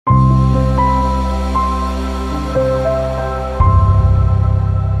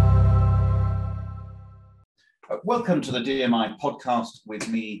Welcome to the DMI podcast with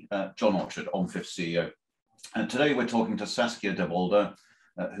me, John Orchard, OMFIF CEO. And today we're talking to Saskia Devolder,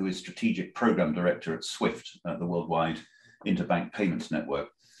 who is Strategic Program Director at SWIFT, the Worldwide Interbank Payments Network.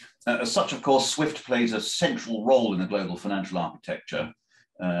 As such, of course, SWIFT plays a central role in the global financial architecture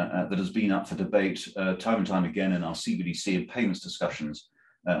that has been up for debate time and time again in our CBDC and payments discussions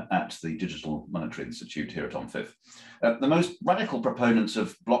at the Digital Monetary Institute here at OMFIF. The most radical proponents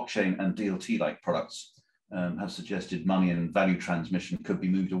of blockchain and DLT-like products have suggested money and value transmission could be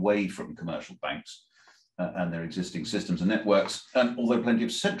moved away from commercial banks and their existing systems and networks, although plenty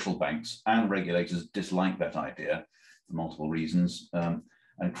of central banks and regulators dislike that idea for multiple reasons,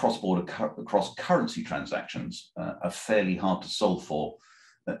 and cross-border cross-currency transactions are fairly hard to solve for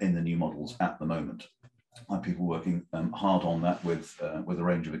in the new models at the moment. People working hard on that with a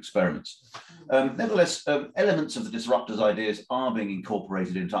range of experiments. Nevertheless, elements of the disruptors' ideas are being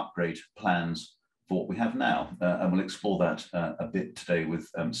incorporated into upgrade plans for what we have now, and we'll explore that a bit today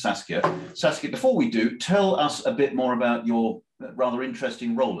with Saskia. Saskia, before we do, tell us a bit more about your rather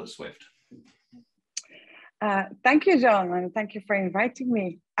interesting role at SWIFT. Thank you, John, and thank you for inviting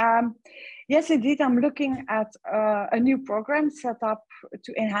me. Yes, indeed, I'm looking at a new program set up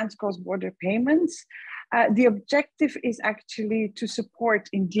to enhance cross-border payments. The objective is actually to support,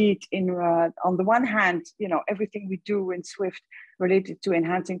 indeed, on the one hand, everything we do in SWIFT related to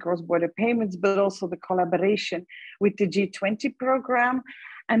enhancing cross-border payments, but also the collaboration with the G20 program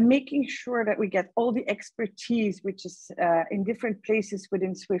and making sure that we get all the expertise, which is in different places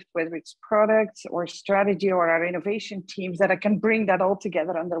within SWIFT, whether it's products or strategy or our innovation teams, that I can bring that all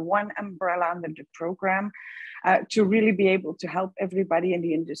together under one umbrella under the program to really be able to help everybody in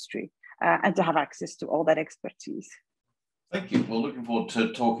the industry. And to have access to all that expertise. Thank you. Well, looking forward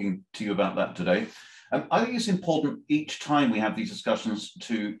to talking to you about that today. I think it's important each time we have these discussions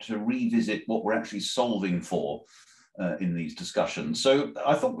to revisit what we're actually solving for in these discussions. So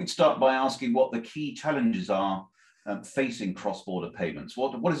I thought we'd start by asking what the key challenges are facing cross-border payments.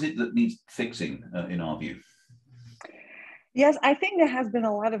 What is it that needs fixing in our view? Yes, I think there has been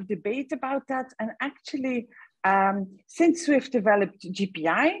a lot of debate about that. And actually, since SWIFT developed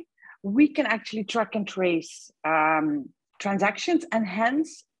GPI, we can actually track and trace transactions, and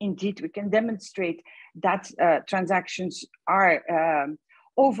hence, indeed, we can demonstrate that transactions are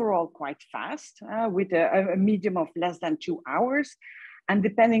overall quite fast with a medium of less than 2 hours. And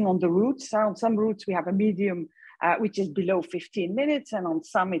depending on the routes, on some routes we have a medium which is below 15 minutes, and on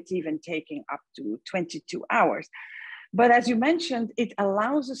some it's even taking up to 22 hours. But as you mentioned, it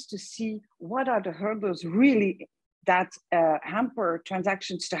allows us to see what are the hurdles really that hamper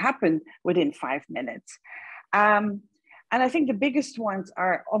transactions to happen within 5 minutes. And I think the biggest ones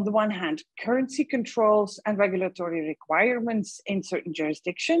are, on the one hand, currency controls and regulatory requirements in certain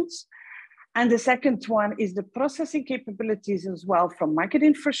jurisdictions. And the second one is the processing capabilities as well from market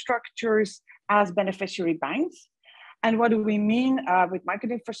infrastructures as beneficiary banks. And what do we mean with market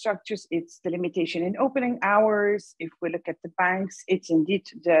infrastructures? It's the limitation in opening hours. If we look at the banks, it's indeed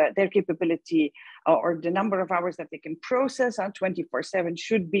their capability or the number of hours that they can process on 24/7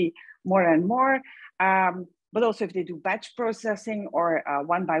 should be more and more. But also if they do batch processing or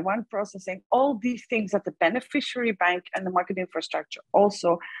one-by-one processing, all these things at the beneficiary bank and the market infrastructure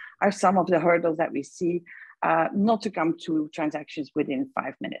also are some of the hurdles that we see not to come to transactions within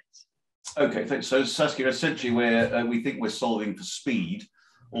 5 minutes. Okay, thanks. So Saskia, essentially we think we're solving for speed,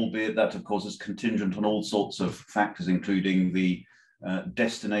 albeit that of course is contingent on all sorts of factors, including the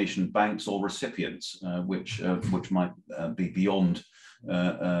destination banks or recipients, which might be beyond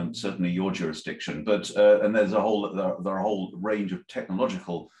certainly your jurisdiction. But and there are a whole range of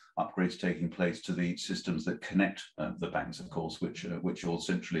technological upgrades taking place to the systems that connect the banks, of course, which you're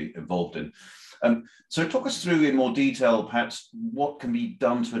centrally involved in. So talk us through in more detail, perhaps, what can be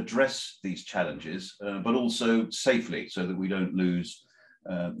done to address these challenges, but also safely, so that we don't lose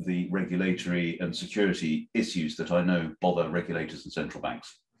the regulatory and security issues that I know bother regulators and central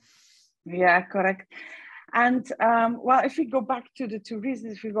banks. Yeah, correct. And well, if we go back to the two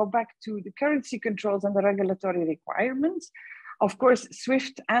reasons, if we go back to the currency controls and the regulatory requirements, of course,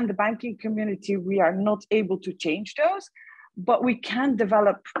 SWIFT and the banking community, we are not able to change those, but we can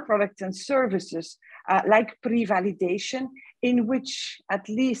develop products and services like pre-validation, in which at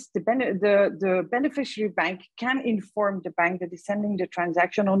least the beneficiary bank can inform the bank that is sending the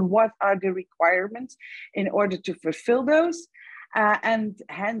transaction on what are the requirements in order to fulfill those. And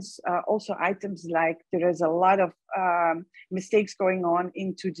hence also items like there is a lot of mistakes going on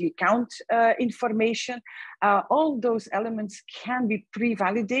into the account information. All those elements can be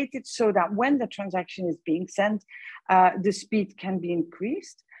pre-validated so that when the transaction is being sent, the speed can be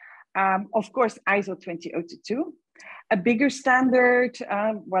increased. Of course, ISO 20022. A bigger standard,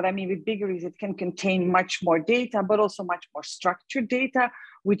 what I mean with bigger is it can contain much more data, but also much more structured data,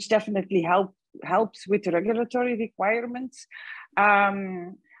 which definitely helps with the regulatory requirements.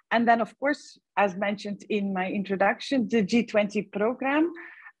 And then, of course, as mentioned in my introduction, the G20 program,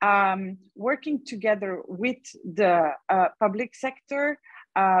 working together with the public sector,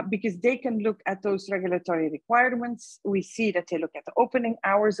 because they can look at those regulatory requirements. We see that they look at the opening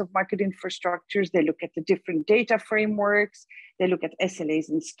hours of market infrastructures, they look at the different data frameworks, they look at SLAs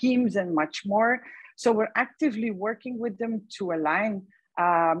and schemes and much more. So we're actively working with them to align,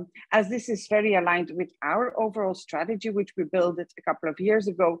 as this is very aligned with our overall strategy, which we built a couple of years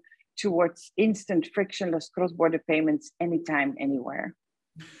ago towards instant frictionless cross-border payments anytime, anywhere.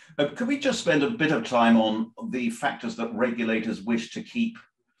 Could we just spend a bit of time on the factors that regulators wish to keep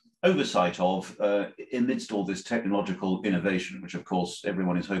oversight of amidst all this technological innovation, which of course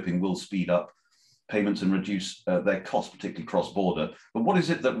everyone is hoping will speed up payments and reduce their costs, particularly cross-border? But what is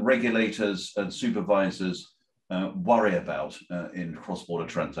it that regulators and supervisors worry about in cross-border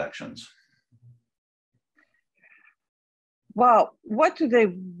transactions? Well, what do they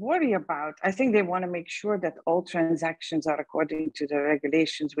worry about? I think they want to make sure that all transactions are according to the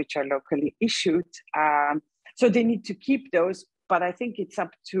regulations which are locally issued. So they need to keep those, but I think it's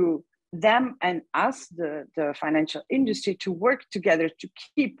up to them and us, the financial industry, to work together to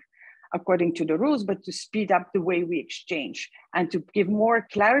keep according to the rules, but to speed up the way we exchange and to give more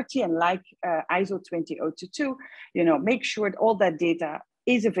clarity. And like ISO 20022, make sure that all that data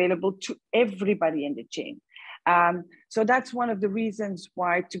is available to everybody in the chain. So that's one of the reasons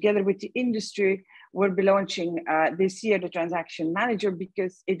why, together with the industry, we'll be launching this year the Transaction Manager,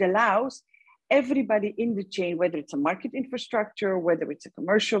 because it allows everybody in the chain, whether it's a market infrastructure, whether it's a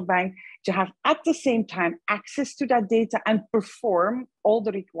commercial bank, to have at the same time access to that data and perform all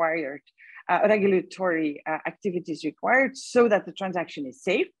the required regulatory activities required, so that the transaction is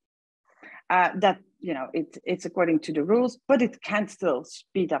safe, that it's according to the rules, but it can still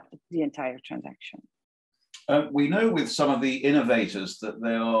speed up the entire transaction. We know with some of the innovators that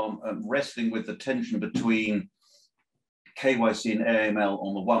they are wrestling with the tension between KYC and AML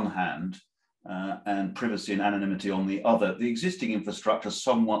on the one hand, and privacy and anonymity on the other. The existing infrastructure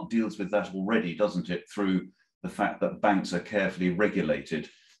somewhat deals with that already, doesn't it, through the fact that banks are carefully regulated.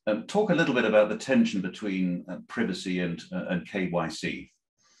 Talk a little bit about the tension between privacy and KYC.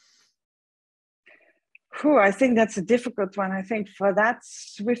 I think that's a difficult one. I think for that,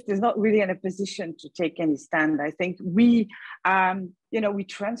 SWIFT is not really in a position to take any stand. I think we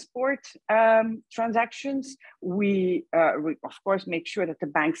transport transactions. We of course make sure that the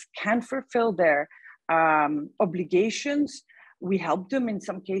banks can fulfill their obligations. We help them in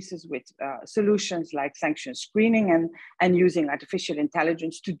some cases with solutions like sanction screening and using artificial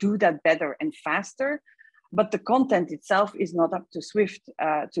intelligence to do that better and faster. But the content itself is not up to SWIFT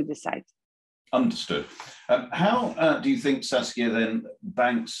to decide. Understood. How do you think, Saskia, then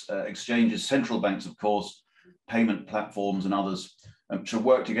banks, exchanges, central banks, of course, payment platforms and others should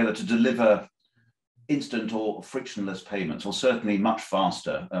work together to deliver instant or frictionless payments, or certainly much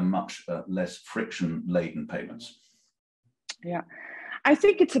faster and much less friction-laden payments? Yeah, I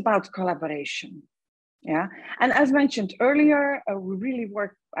think it's about collaboration. Yeah, and as mentioned earlier, we really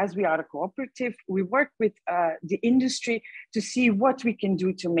work, as we are a cooperative, we work with the industry to see what we can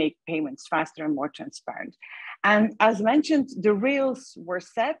do to make payments faster and more transparent. And as mentioned, the rails were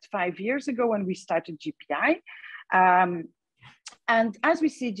set 5 years ago when we started GPI. And as we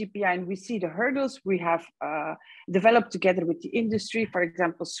see GPI and we see the hurdles, we have developed together with the industry, for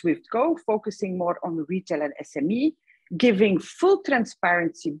example, SWIFT Go, focusing more on the retail and SME, giving full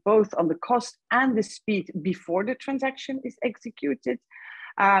transparency both on the cost and the speed before the transaction is executed.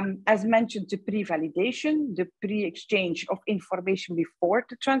 As mentioned, the pre-validation, the pre-exchange of information before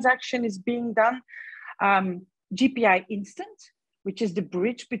the transaction is being done. GPI Instant, which is the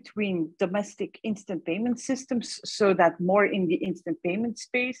bridge between domestic instant payment systems, so that more in the instant payment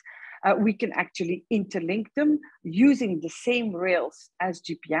space, we can actually interlink them using the same rails as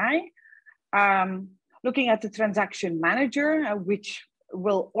GPI. Looking at the transaction manager, which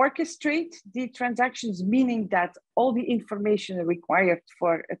will orchestrate the transactions, meaning that all the information required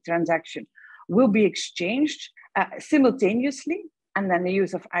for a transaction will be exchanged simultaneously, and then the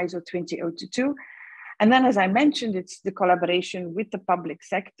use of ISO 20022. And then, as I mentioned, it's the collaboration with the public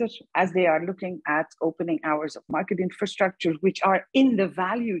sector as they are looking at opening hours of market infrastructure, which are in the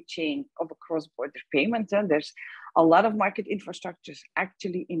value chain of a cross-border payment. And there's a lot of market infrastructures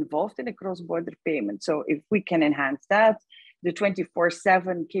actually involved in a cross-border payment. So if we can enhance that, the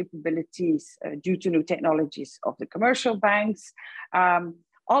 24/7 capabilities due to new technologies of the commercial banks,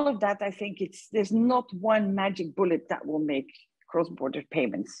 all of that, I think there's not one magic bullet that will make cross-border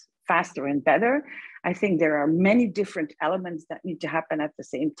payments faster and better. I think there are many different elements that need to happen at the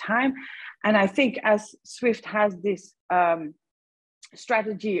same time. And I think as SWIFT has this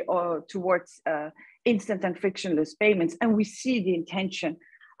strategy towards instant and frictionless payments, and we see the intention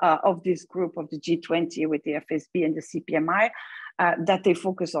of this group of the G20 with the FSB and the CPMI, that they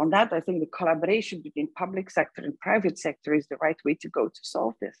focus on that. I think the collaboration between public sector and private sector is the right way to go to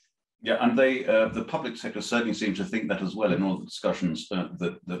solve this. Yeah, and the public sector certainly seems to think that as well in all the discussions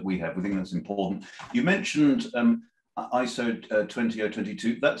that we have. We think that's important. You mentioned ISO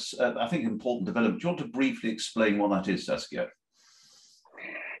 20022. That's, I think, an important development. Do you want to briefly explain what that is, Saskia?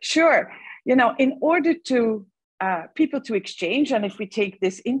 Sure. You know, in order to people to exchange, and if we take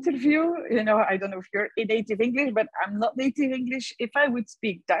this interview, you know, I don't know if you're native English, but I'm not native English. If I would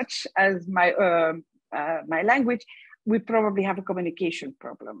speak Dutch as my my language, we probably have a communication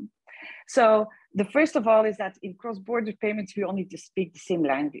problem. So the first of all is that in cross-border payments, we all need to speak the same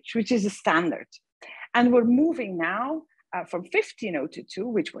language, which is a standard. And we're moving now from 15022,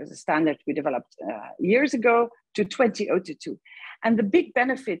 which was a standard we developed years ago, to 20022. And the big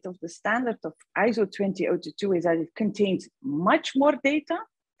benefit of the standard of ISO 20022 is that it contains much more data.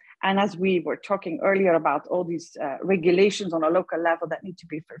 And as we were talking earlier about all these regulations on a local level that need to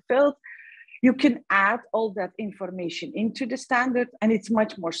be fulfilled, you can add all that information into the standard, and it's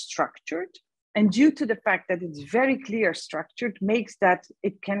much more structured. And due to the fact that it's very clear structured, makes that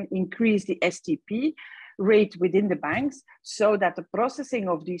it can increase the STP rate within the banks so that the processing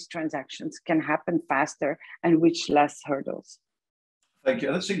of these transactions can happen faster and with less hurdles. Thank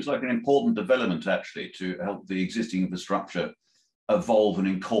you. That seems like an important development, actually, to help the existing infrastructure evolve and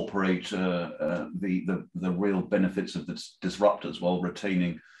incorporate the real benefits of the disruptors while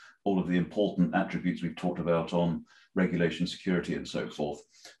retaining all of the important attributes we've talked about on regulation, security, and so forth.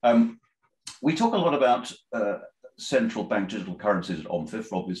 We talk a lot about central bank digital currencies at OMFIF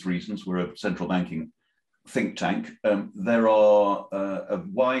for obvious reasons. We're a central banking think tank. There are a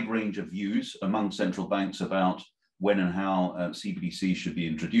wide range of views among central banks about when and how CBDCs should be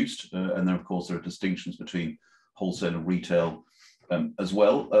introduced. And then, of course, there are distinctions between wholesale and retail as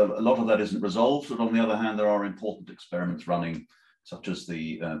well. A lot of that isn't resolved, but on the other hand, there are important experiments running, such as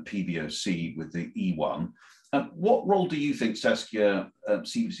the PBOC with the E1. What role do you think, Saskia,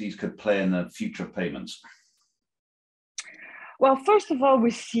 CBDCs could play in the future of payments? Well, first of all,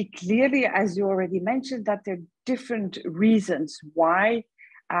 we see clearly, as you already mentioned, that there are different reasons why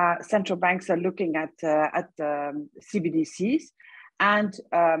central banks are looking at CBDCs. And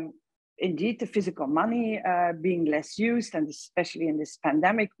indeed, the physical money being less used, and especially in this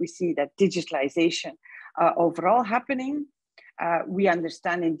pandemic, we see that digitalization overall happening. We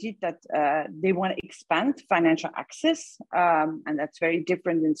understand indeed that they want to expand financial access, and that's very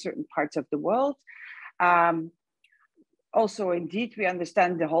different in certain parts of the world. Also, indeed, we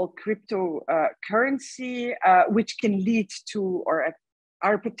understand the whole cryptocurrency, which can lead to, or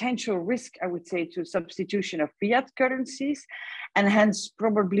our potential risk, I would say, to substitution of fiat currencies, and hence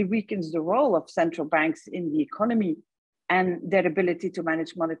probably weakens the role of central banks in the economy and their ability to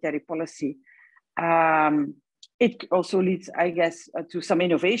manage monetary policy. It also leads, I guess, to some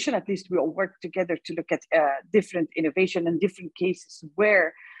innovation. At least we all work together to look at different innovation and different cases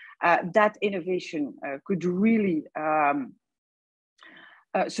where that innovation could really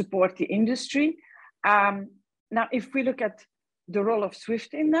support the industry. Now, if we look at the role of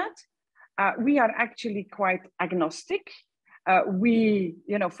SWIFT in that, we are actually quite agnostic.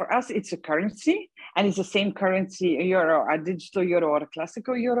 For us, it's a currency, and it's the same currency, a euro, a digital euro, or a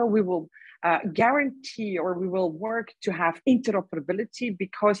classical euro. We will guarantee, or we will work to have interoperability,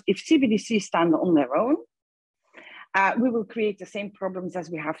 because if CBDCs stand on their own, we will create the same problems as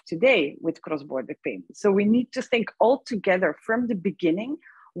we have today with cross-border payments. So we need to think all together from the beginning,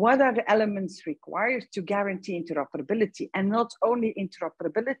 what are the elements required to guarantee interoperability, and not only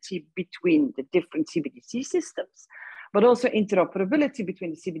interoperability between the different CBDC systems, but also interoperability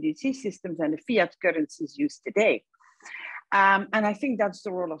between the CBDC systems and the fiat currencies used today. And I think that's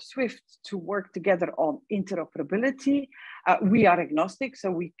the role of SWIFT, to work together on interoperability. We are agnostic,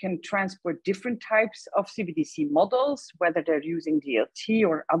 so we can transport different types of CBDC models, whether they're using DLT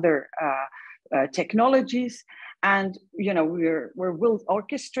or other technologies. And we will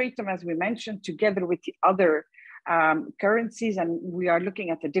orchestrate them, as we mentioned, together with the other currencies. And we are looking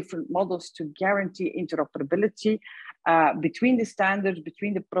at the different models to guarantee interoperability between the standards,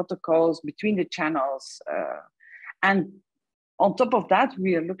 between the protocols, between the channels. And on top of that,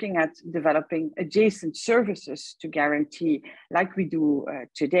 we are looking at developing adjacent services to guarantee, like we do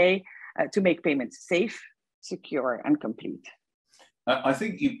today, to make payments safe, secure, and complete. I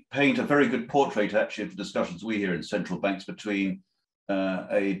think you paint a very good portrait, actually, of the discussions we hear in central banks between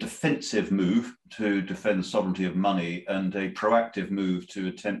a defensive move to defend the sovereignty of money and a proactive move to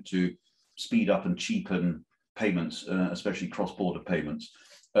attempt to speed up and cheapen payments, especially cross-border payments,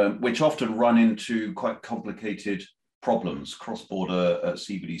 which often run into quite complicated problems. Cross-border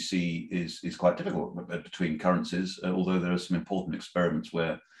CBDC is quite difficult between currencies, although there are some important experiments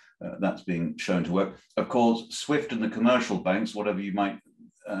where that's being shown to work. Of course, SWIFT and the commercial banks, whatever you might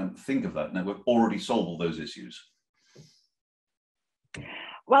think of that network, already solve all those issues.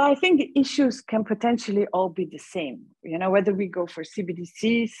 Well, I think the issues can potentially all be the same. You know, whether we go for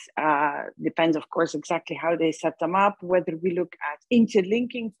CBDCs, depends, of course, exactly how they set them up, whether we look at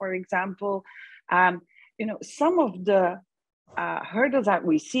interlinking, for example. You know, some of the hurdles that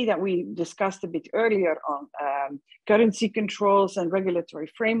we see that we discussed a bit earlier on currency controls and regulatory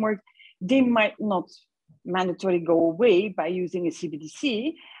framework, they might not mandatorily go away by using a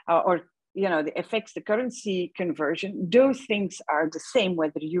CBDC or you know, the FX, the currency conversion. Those things are the same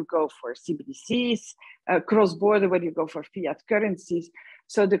whether you go for CBDCs, cross-border, whether you go for fiat currencies.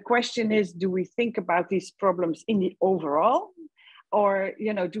 So the question is, do we think about these problems in the overall, or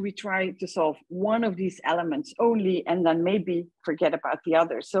you know, do we try to solve one of these elements only and then maybe forget about the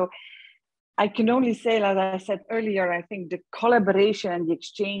others? So I can only say, as I said earlier, I think the collaboration and the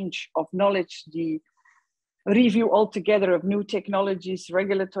exchange of knowledge, the review altogether of new technologies,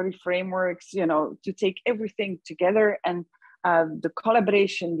 regulatory frameworks, you know, to take everything together, and the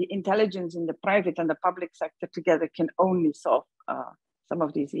collaboration, the intelligence in the private and the public sector together can only solve some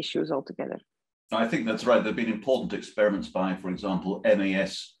of these issues altogether. I think that's right. There have been important experiments by, for example,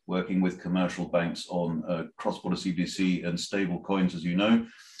 MAS working with commercial banks on cross-border CBDC and stable coins, as you know.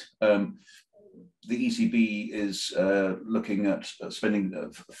 The ECB is looking at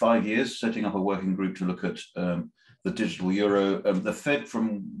spending 5 years setting up a working group to look at the digital euro. The Fed,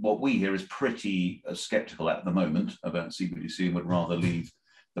 from what we hear, is pretty skeptical at the moment about CBDC and would rather leave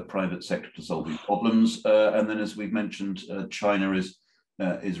the private sector to solve these problems. And then, as we've mentioned, China is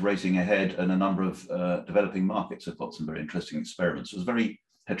racing ahead, and a number of developing markets have got some very interesting experiments. It's a very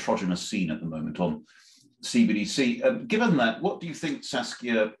heterogeneous scene at the moment on CBDC. Given that, what do you think,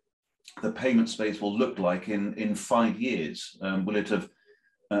 Saskia, the payment space will look like in 5 years? Will it have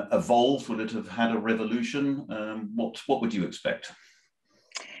evolved? Will it have had a revolution? What would you expect?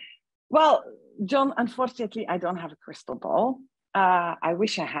 Well, John, unfortunately, I don't have a crystal ball. I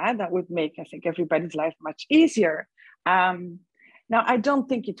wish I had. That would make, I think, everybody's life much easier. Now, I don't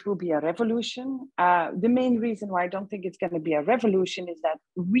think it will be a revolution. The main reason why I don't think it's going to be a revolution is that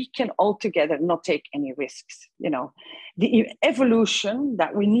we can altogether not take any risks. You know, the evolution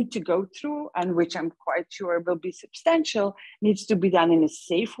that we need to go through, and which I'm quite sure will be substantial, needs to be done in a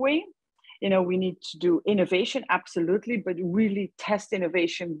safe way. You know, we need to do innovation, absolutely, but really test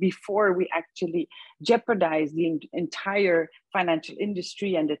innovation before we actually jeopardize the entire financial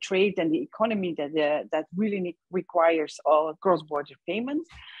industry and the trade and the economy that really requires all cross-border payments.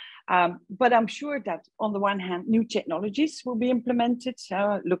 But I'm sure that on the one hand, new technologies will be implemented.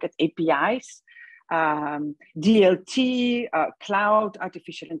 Look at APIs, DLT, cloud,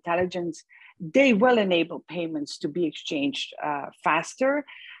 artificial intelligence. They will enable payments to be exchanged faster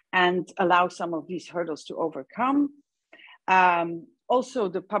and allow some of these hurdles to overcome. Also,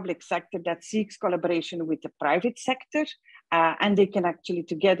 the public sector that seeks collaboration with the private sector, and they can actually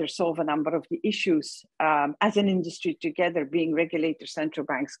together solve a number of the issues as an industry together, being regulators, central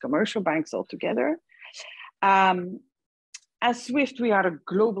banks, commercial banks all together. As SWIFT, we are a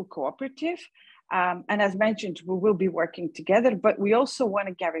global cooperative. And as mentioned, we will be working together, but we also want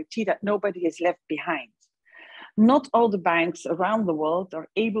to guarantee that nobody is left behind. Not all the banks around the world are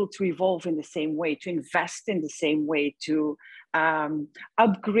able to evolve in the same way, to invest in the same way, to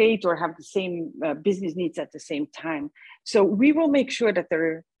upgrade or have the same business needs at the same time. So we will make sure that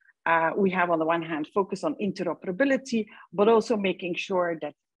we have, on the one hand, focus on interoperability, but also making sure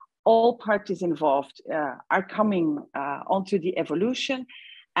that all parties involved are coming onto the evolution.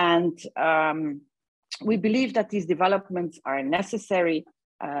 And we believe that these developments are necessary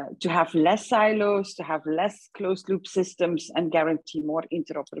to have less silos, to have less closed loop systems, and guarantee more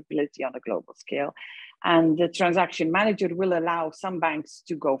interoperability on a global scale. And the transaction manager will allow some banks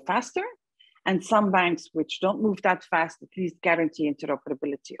to go faster, and some banks which don't move that fast, at least guarantee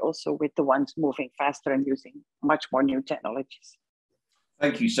interoperability also with the ones moving faster and using much more new technologies.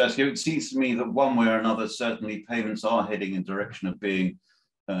 Thank you, Saskia. It seems to me that one way or another, certainly payments are heading in the direction of being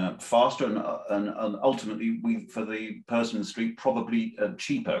faster and ultimately, for the person in the street, probably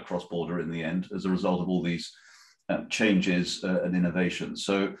cheaper cross-border in the end as a result of all these changes and innovations.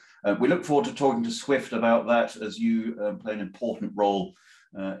 So we look forward to talking to SWIFT about that, as you play an important role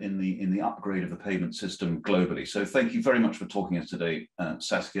in the upgrade of the payment system globally. So thank you very much for talking to us today,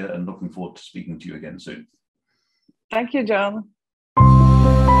 Saskia, and looking forward to speaking to you again soon. Thank you, John.